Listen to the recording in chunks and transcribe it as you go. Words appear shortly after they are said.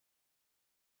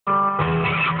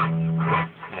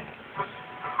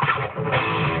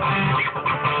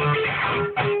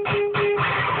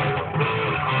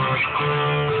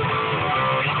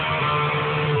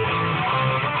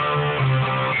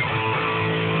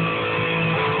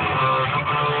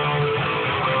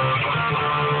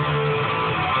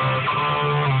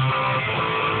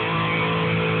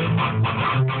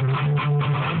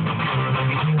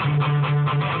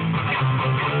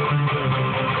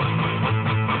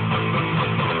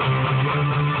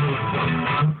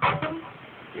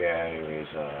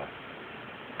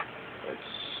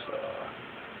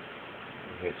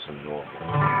some normal.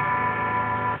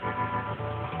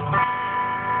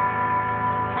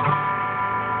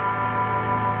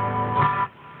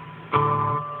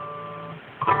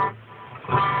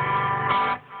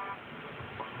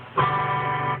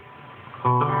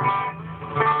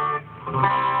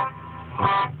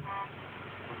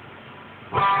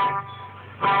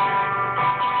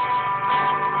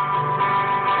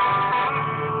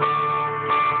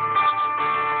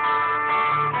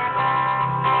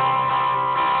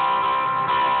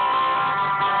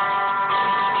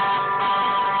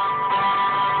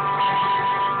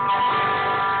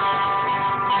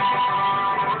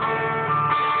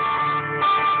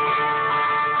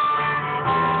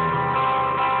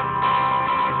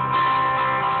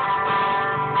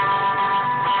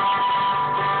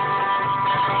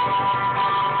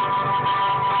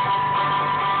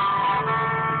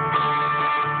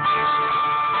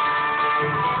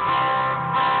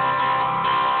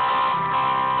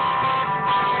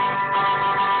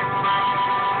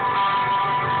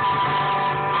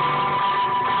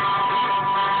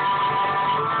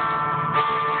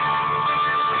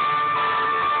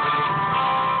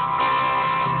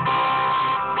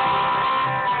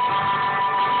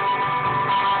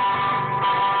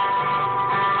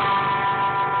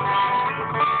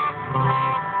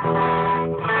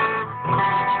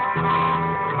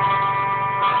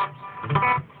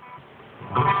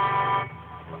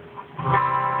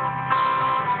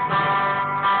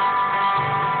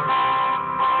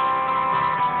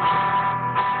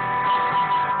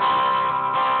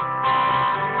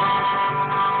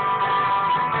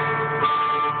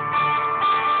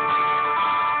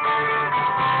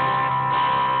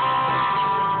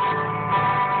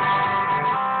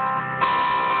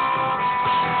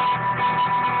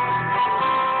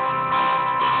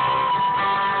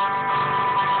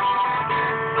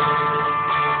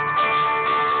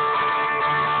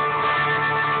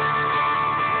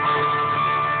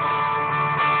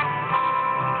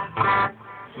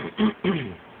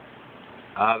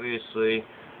 Obviously,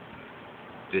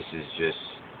 this is just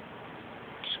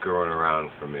screwing around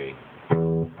for me,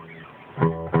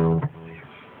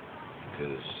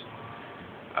 because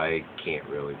I can't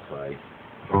really play.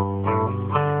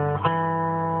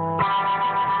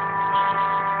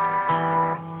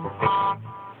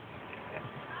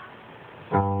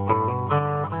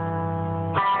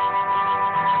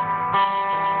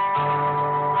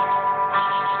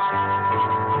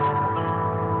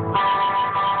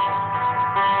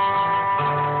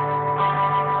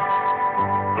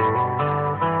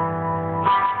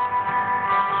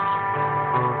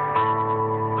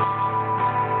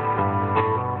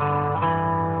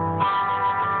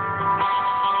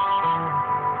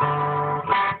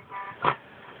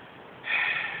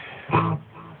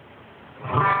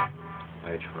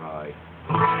 I try.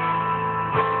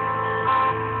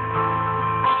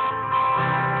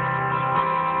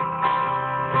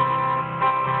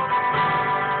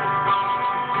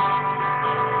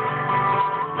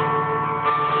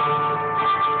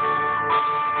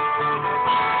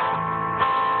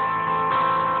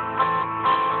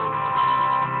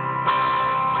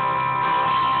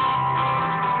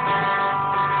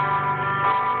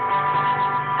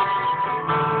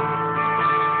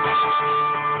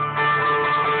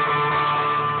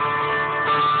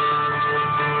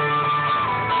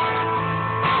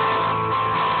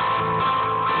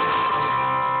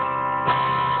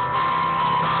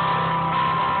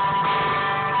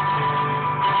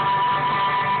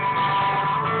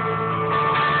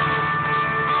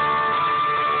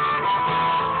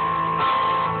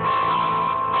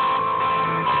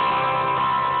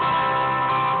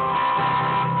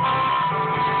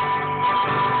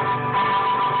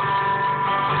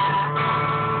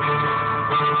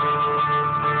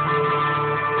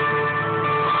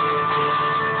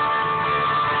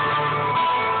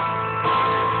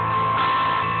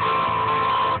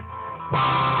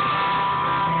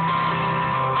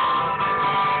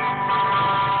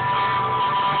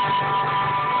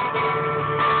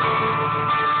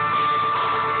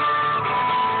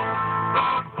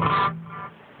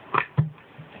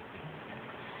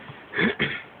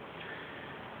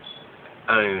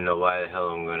 I don't even know why the hell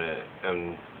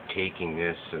I'm taking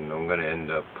this and I'm gonna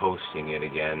end up posting it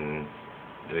again,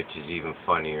 which is even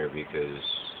funnier because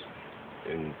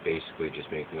I'm basically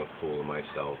just making a fool of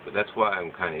myself. But that's why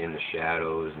I'm kind of in the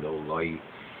shadows, no light,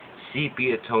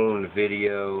 sepia tone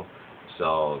video. It's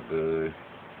all good.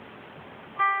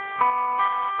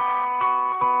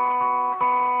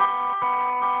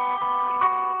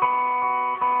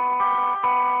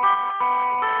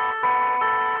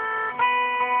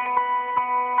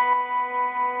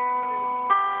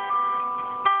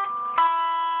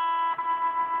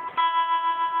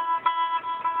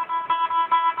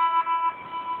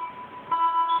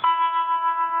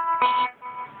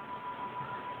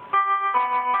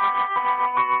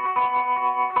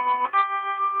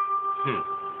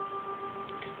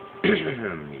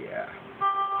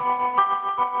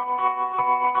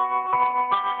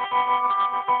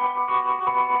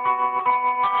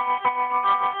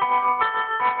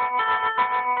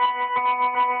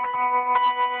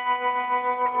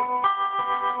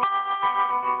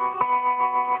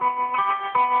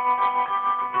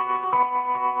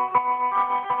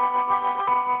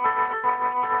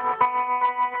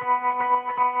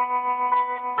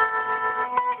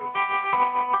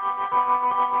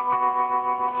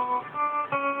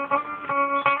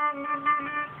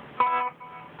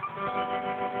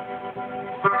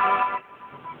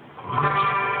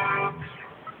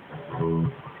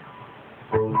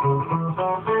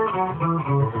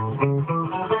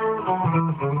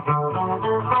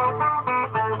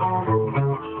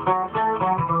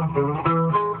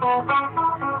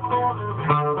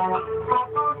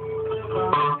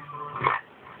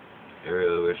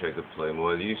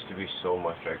 know, there used to be so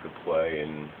much I could play,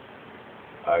 and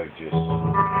I've just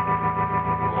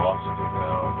lost it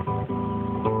now.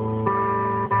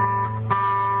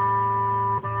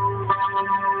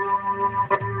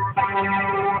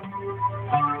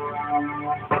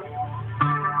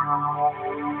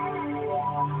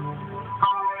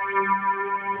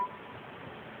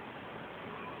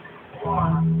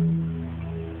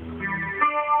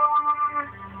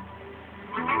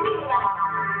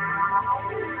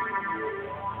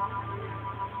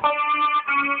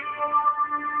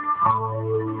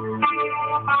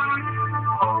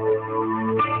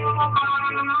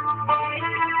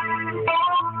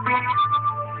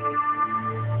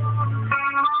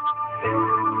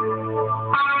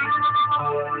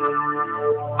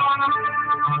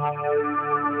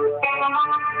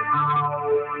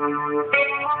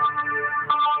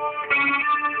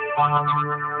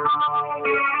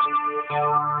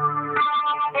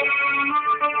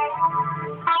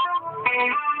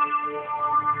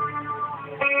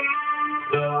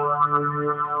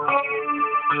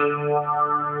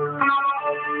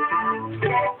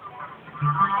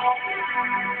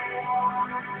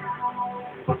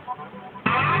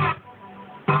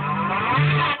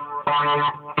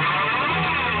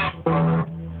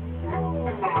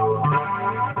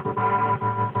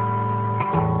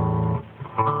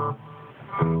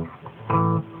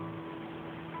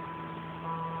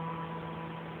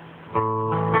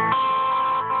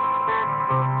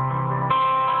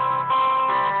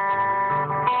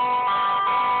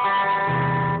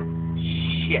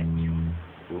 Shit.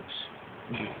 Oops.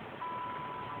 I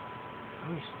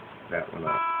messed that one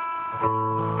up.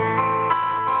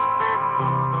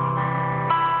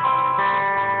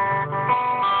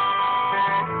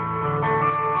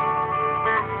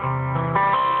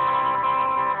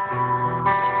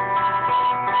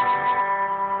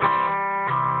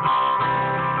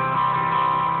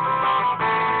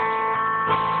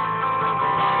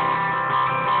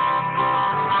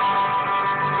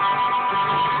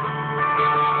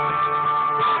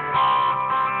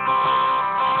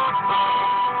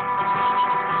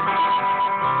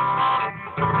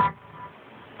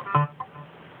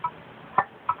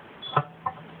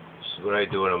 What I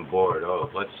do when I'm bored? Oh,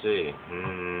 let's see.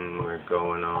 We're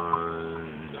going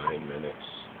on 9 minutes.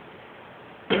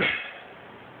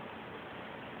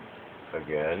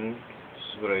 Again, this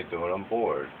is what I do when I'm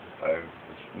bored. There's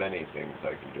many things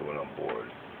I can do when I'm bored.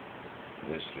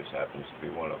 This just happens to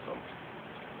be one of them.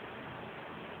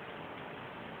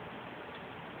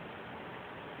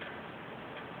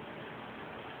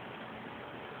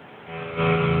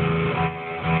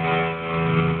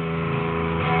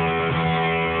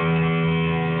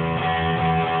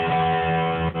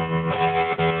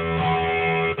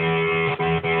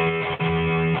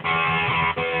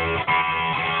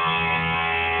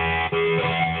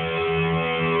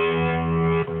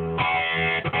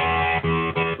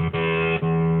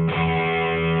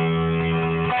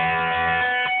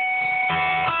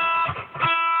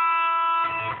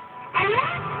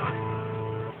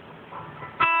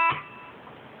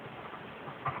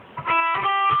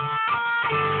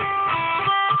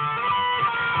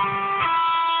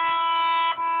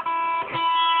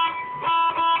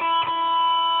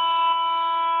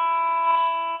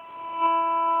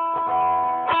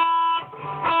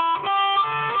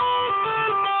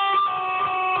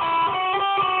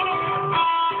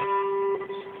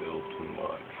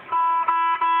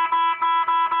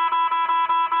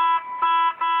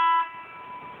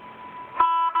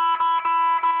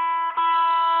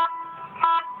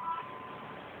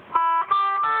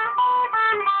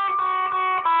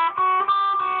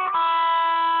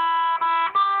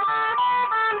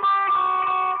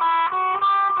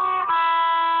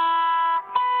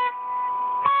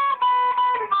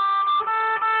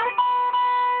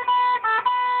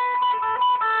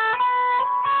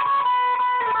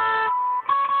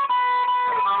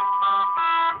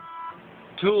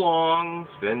 Too long.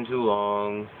 It's been too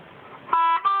long.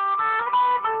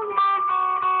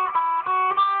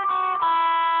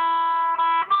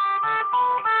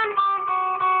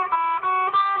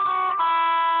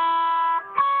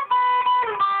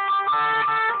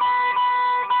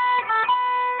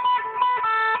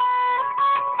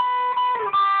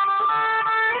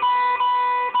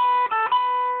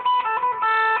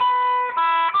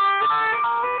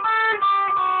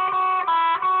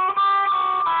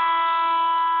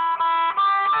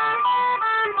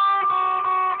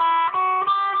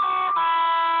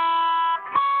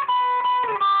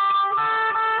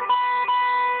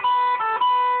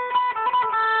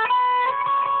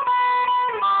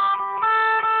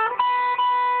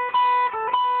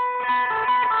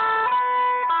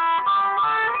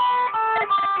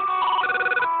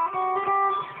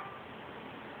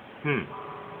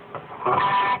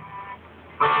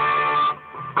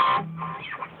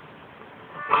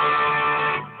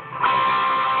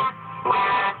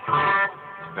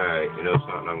 You know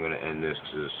something, I'm going to end this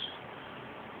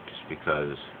just because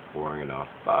it's boring enough.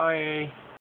 Bye!